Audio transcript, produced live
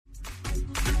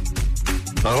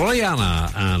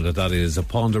Rihanna, and that is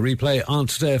upon the replay on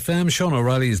Today FM. Shauna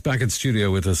O'Reilly is back in studio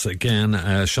with us again.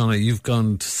 Shauna, you've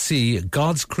gone to see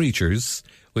God's Creatures,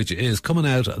 which is coming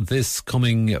out this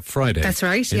coming Friday. That's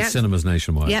right, in cinemas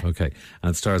nationwide. Yeah. Okay.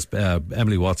 And it stars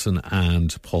Emily Watson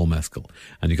and Paul Mescal.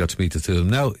 And you got to meet the two of them.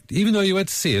 Now, even though you went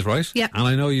to see it, right? Yeah. And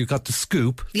I know you got the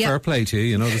scoop. Yeah. Fair play to you.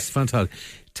 You know, this is fantastic.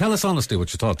 Tell us honestly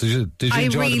what you thought. Did you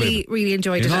enjoy the movie? I really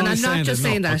enjoyed it. And I'm not just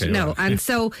saying that. Okay, no. right. And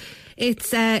so it's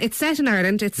set in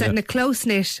Ireland. It's set in a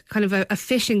close-knit kind of a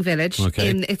fishing village. Okay.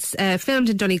 It's filmed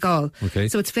in Donegal. Okay.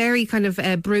 So it's very kind of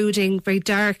brooding, very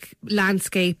dark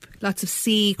landscape, lots of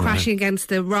sea crashing against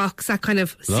the rocks, that kind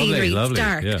of scenery. Lovely. It's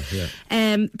dark.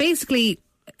 Yeah. Basically,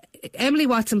 Emily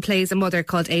Watson plays a mother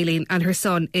called Aileen, and her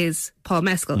son is Paul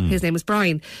Mescal. His name is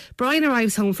Brian. Brian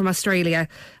arrives home from Australia,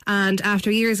 and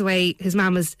after years away, his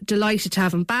mum is delighted to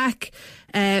have him back.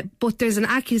 But there's an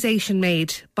accusation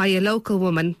made by a local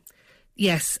woman.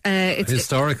 Yes, it's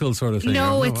historical sort of thing.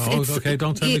 No, it's okay.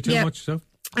 Don't tell me too much. So.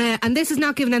 And this is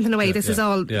not giving anything away. This is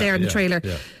all there in the trailer.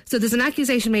 Yeah. So there's an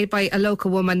accusation made by a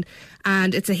local woman,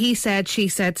 and it's a he said, she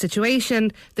said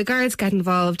situation. The guards get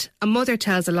involved. A mother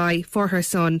tells a lie for her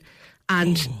son,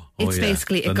 and it's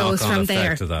basically it goes from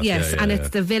there. Yes, and it's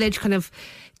the village kind of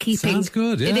keeping. Sounds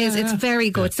good. Yeah, it is. It's very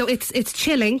good. So it's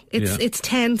chilling. It's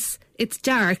tense. It's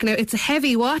dark. Now it's a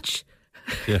heavy watch.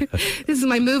 Yeah. This is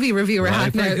my movie reviewer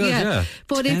hat now. Good, yeah.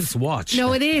 But tense watch.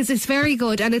 No, it is. It's very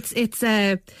good, and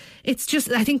it's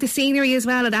just, I think the scenery as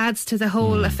well, it adds to the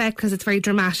whole effect because it's very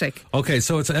dramatic. Okay,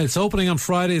 so it's opening on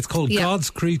Friday. It's called God's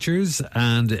Creatures,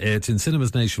 and it's in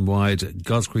cinemas nationwide.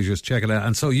 God's Creatures, check it out.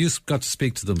 And so you got to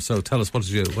speak to them. So tell us, what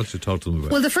did you talk to them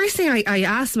about? Well, the first thing I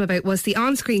asked them about was the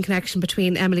on-screen connection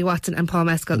between Emily Watson and Paul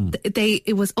Mescal.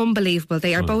 It was unbelievable.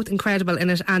 They are both incredible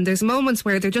in it, and there's moments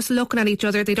where they're just looking at each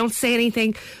other. They don't say anything,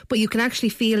 but you can actually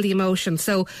feel the emotion.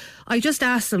 So I just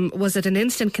asked them, was it an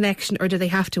instant connection, or do they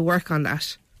have to work on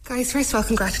that? Guys, first of all,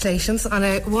 congratulations on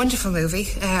a wonderful movie.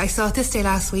 I saw it this day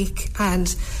last week,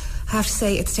 and I have to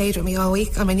say it stayed with me all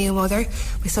week. I'm a new mother.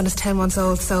 My son is 10 months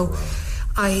old, so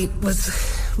I was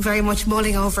very much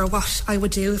mulling over what I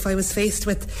would do if I was faced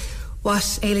with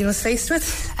what Aileen was faced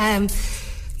with.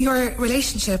 Your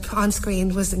relationship on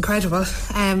screen was incredible.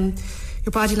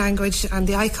 Your body language and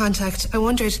the eye contact. I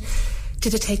wondered,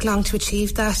 did it take long to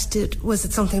achieve that? Was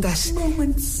it something that...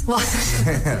 Moments. Was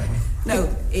it? No,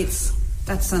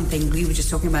 that's something we were just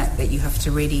talking about, that you have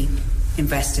to really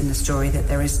invest in the story, that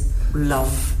there is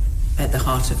love at the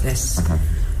heart of this.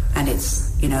 And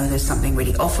it's, there's something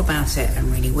really off about it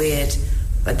and really weird,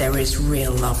 but there is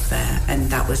real love there. And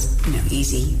that was,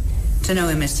 easy. To know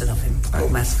him is to love him, Paul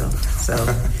Mescal. So,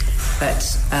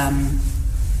 but,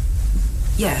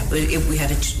 we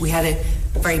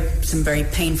had some very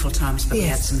painful times, but we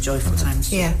had some joyful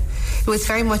times too. Yeah, it was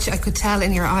very much, I could tell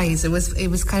in your eyes, it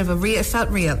was kind of it felt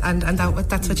real, and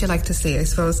that's what you like to see, I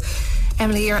suppose.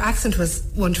 Emily, your accent was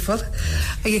wonderful.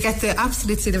 You get the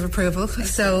absolute seal of approval.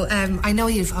 So I know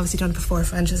you've obviously done it before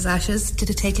for Angela's Ashes.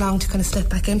 Did it take long to kind of slip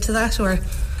back into that, or?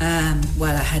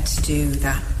 Well, I had to do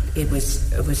that. It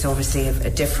was obviously a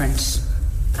different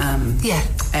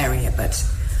area, but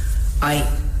I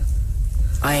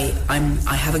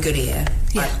have a good ear.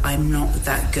 But I'm not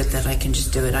that good that I can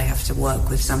just do it. I have to work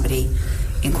with somebody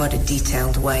in quite a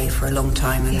detailed way for a long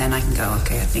time, and then I can go,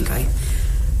 okay, I think I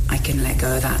can let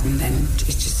go of that, and then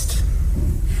it's just...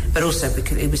 But also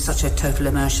because it was such a total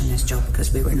immersion, this job,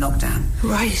 because we were in lockdown.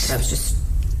 Right. So I was just...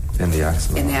 In the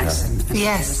accent. And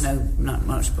yes. There was not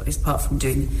much, but apart from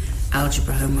doing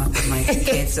algebra homework with my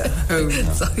kids at home.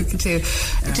 So you could do.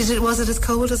 Was it as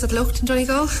cold as it looked in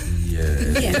Donegal?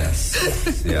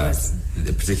 Yes. Yes.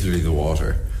 Particularly the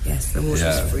water. Yes, the water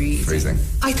was freezing.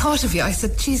 I thought of you. I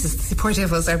said, Jesus, the poor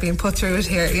devils are being put through it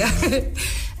here. Yeah.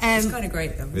 It's kind of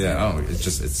great though. Yeah.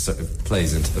 It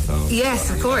plays into the film. Yes,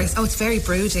 of course. Oh, it's very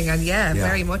brooding, and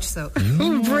very much so.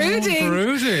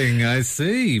 Brooding. I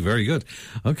see. Very good.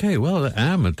 Okay. Well,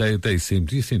 you seem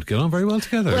to get on very well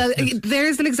together. Well,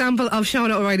 there's an example of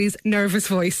Shauna O'Reilly's nervous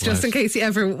voice, just in case you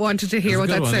ever wanted to hear what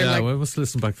that sounded like. We must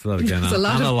listen back to that again. There's a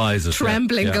lot analyze of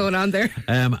trembling going on there.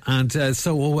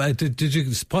 Did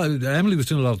you? Emily was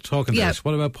doing a lot of talking there.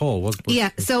 What about Paul?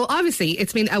 So obviously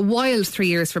it's been a wild 3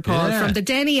 years for Paul, from the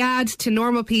Denny ad to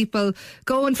Normal People,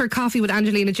 going for coffee with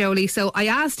Angelina Jolie. So I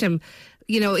asked him,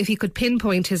 if he could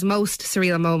pinpoint his most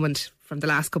surreal moment from the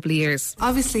last couple of years.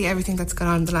 Obviously everything that's gone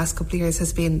on in the last couple of years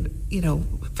has been,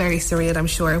 very surreal, I'm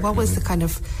sure. What was the kind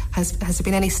of, has there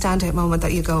been any standout moment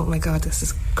that you go, oh my God, this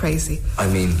is crazy? I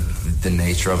mean, the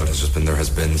nature of it has just been, there has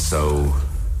been so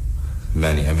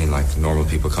many, like Normal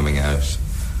People coming out,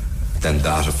 then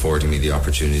that affording me the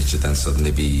opportunity to then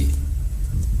suddenly be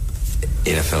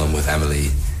in a film with Emily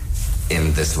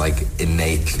in this like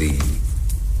innately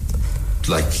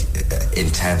like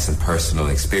intense and personal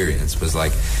experience was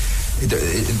like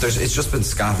it's just been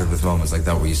scattered with moments like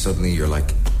that where you're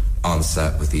like on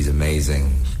set with these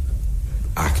amazing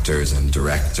actors and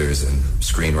directors and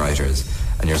screenwriters,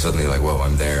 and you're suddenly like, whoa,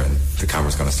 I'm there and the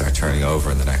camera's going to start turning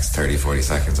over in the next 30-40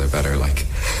 seconds. I better like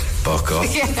buck up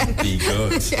and be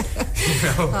good. Yeah. You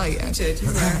know? Oh yeah.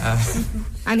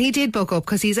 And he did buck up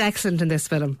because he's excellent in this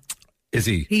film. Is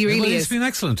he? He really He's is. been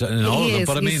excellent in all of them.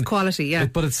 But I He's mean, quality, yeah.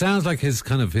 But it sounds like his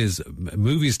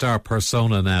movie star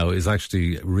persona now is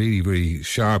actually really, really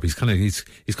sharp. He's come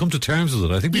to terms with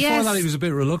it. I think before that he was a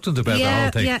bit reluctant about the whole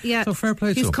thing. Yeah. So fair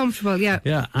play to him. He's comfortable, yeah.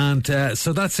 Yeah, and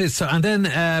so that's it. So and then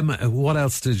what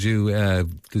else did you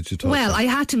talk Well, about? I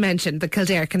had to mention the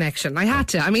Kildare connection. I had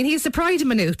to. I mean, he's the pride of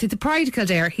Maynooth. He's the pride of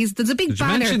Kildare. There's a big Did you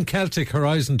banner. mention Celtic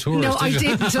Horizon Tours? No, I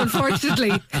didn't,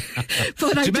 unfortunately.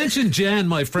 But Did you mention Jen,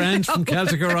 my friend from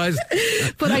Celtic Horizon?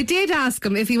 But I did ask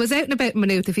him if he was out and about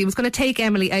Maynooth, if he was going to take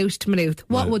Emily out to Maynooth,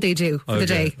 what would they do for the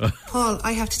day? Paul,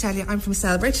 I have to tell you, I'm from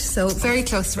Selbridge, so very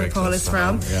close to where Paul is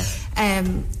from.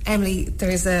 Emily,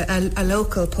 there's a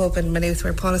local pub in Maynooth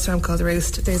where Paul is from called The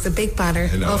Roost. There's a big banner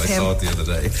of him. I saw it the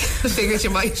other day. Figured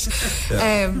you might.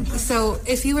 So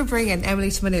if you were bringing Emily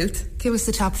to Maynooth, give us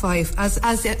the top 5 as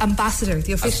the ambassador,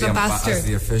 the official ambassador. As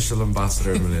the official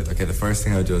ambassador of Maynooth. Okay, the first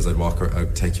thing I'd do is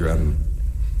I'd take you around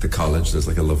the college. There's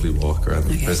like a lovely walk around.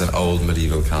 Okay. There's an old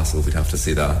medieval castle. We'd have to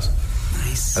see that.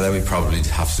 Nice. And then we'd probably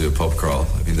have to do a pub crawl.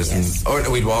 I mean,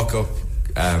 or we'd walk up.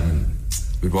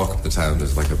 We'd walk up the town.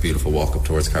 There's like a beautiful walk up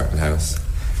towards Carton House,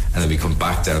 and then we come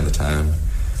back down the town,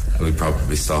 and we'd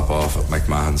probably stop off at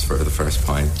McMahon's for the first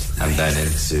pint, and then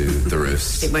into the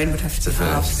Roost. Mine would have to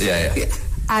finish. Yeah.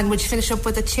 And would you finish up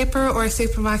with a chipper or a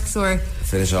Supermax or?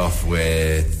 Finish off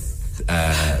with.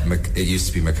 It used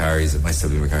to be Macari's. It might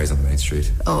still be Macari's on the main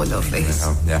street. Oh, lovely.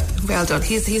 Yeah. Well done.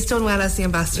 He's done well as the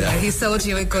ambassador. Yeah. He sold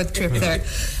you a good trip there.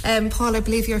 Paul, I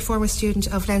believe you're a former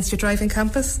student of Leinster Driving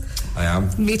Campus. I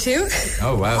am. Me too.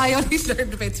 Oh wow. I only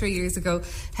learned about 3 years ago.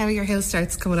 How are your hill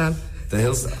starts coming on? The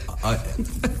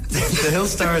hill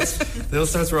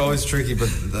starts were always tricky, but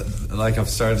like I've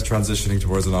started transitioning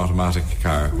towards an automatic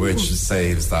car, which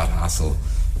saves that hassle.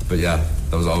 But yeah,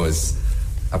 that was always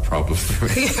a problem for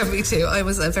me. Yeah, me too. I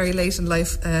was a very late in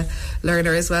life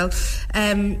learner as well.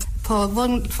 Paul,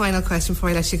 one final question before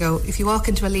I let you go. If you walk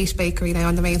into Elite Bakery now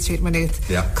on the main street in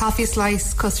Maynooth, coffee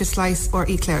slice, custard slice or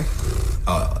eclair?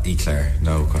 Eclair,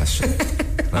 no question.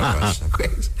 No question.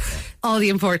 Great. All the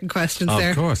important questions there.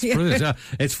 Of course, brilliant. Yeah.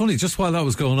 It's funny, just while that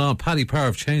was going on, Paddy Power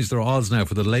have changed their odds now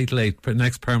for the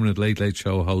next permanent Late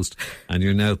Show host, and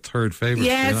you're now third favourite.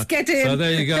 Yes, get in. So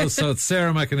there you go. So it's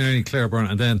Sarah McInerney, Claire Byrne,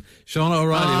 and then Shauna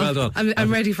O'Reilly. Well done.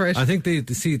 I'm ready for it. I think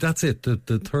see, that's it.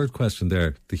 The third question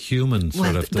there, the human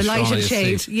sort of the light and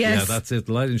shade. Yes, yeah, that's it.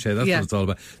 The light and shade. That's what it's all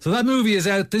about. So that movie is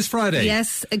out this Friday.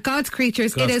 Yes, God's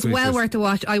Creatures. It is well worth a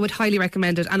watch. I would highly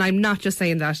recommend it, and I'm not just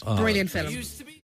saying that. Brilliant film.